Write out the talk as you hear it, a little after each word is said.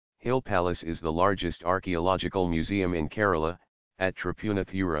Hill Palace is the largest archaeological museum in Kerala, at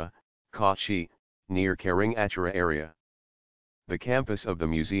Tripunithura, Kochi, near Karingachara area. The campus of the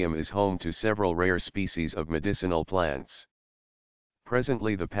museum is home to several rare species of medicinal plants.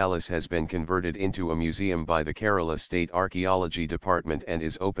 Presently the palace has been converted into a museum by the Kerala State Archaeology Department and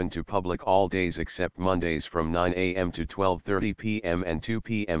is open to public all days except Mondays from 9 a.m. to 12:30 p.m. and 2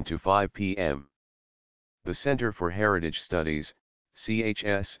 p.m. to 5 p.m. The Center for Heritage Studies,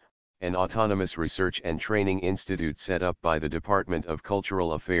 CHS, an autonomous research and training institute set up by the Department of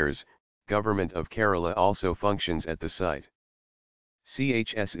Cultural Affairs, Government of Kerala also functions at the site.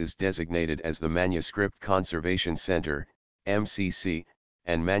 CHS is designated as the Manuscript Conservation Center, MCC,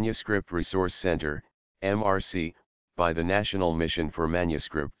 and Manuscript Resource Center, MRC, by the National Mission for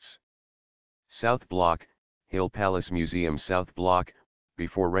Manuscripts. South Block, Hill Palace Museum. South Block,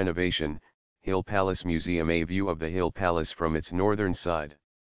 before renovation, Hill Palace Museum. A view of the Hill Palace from its northern side.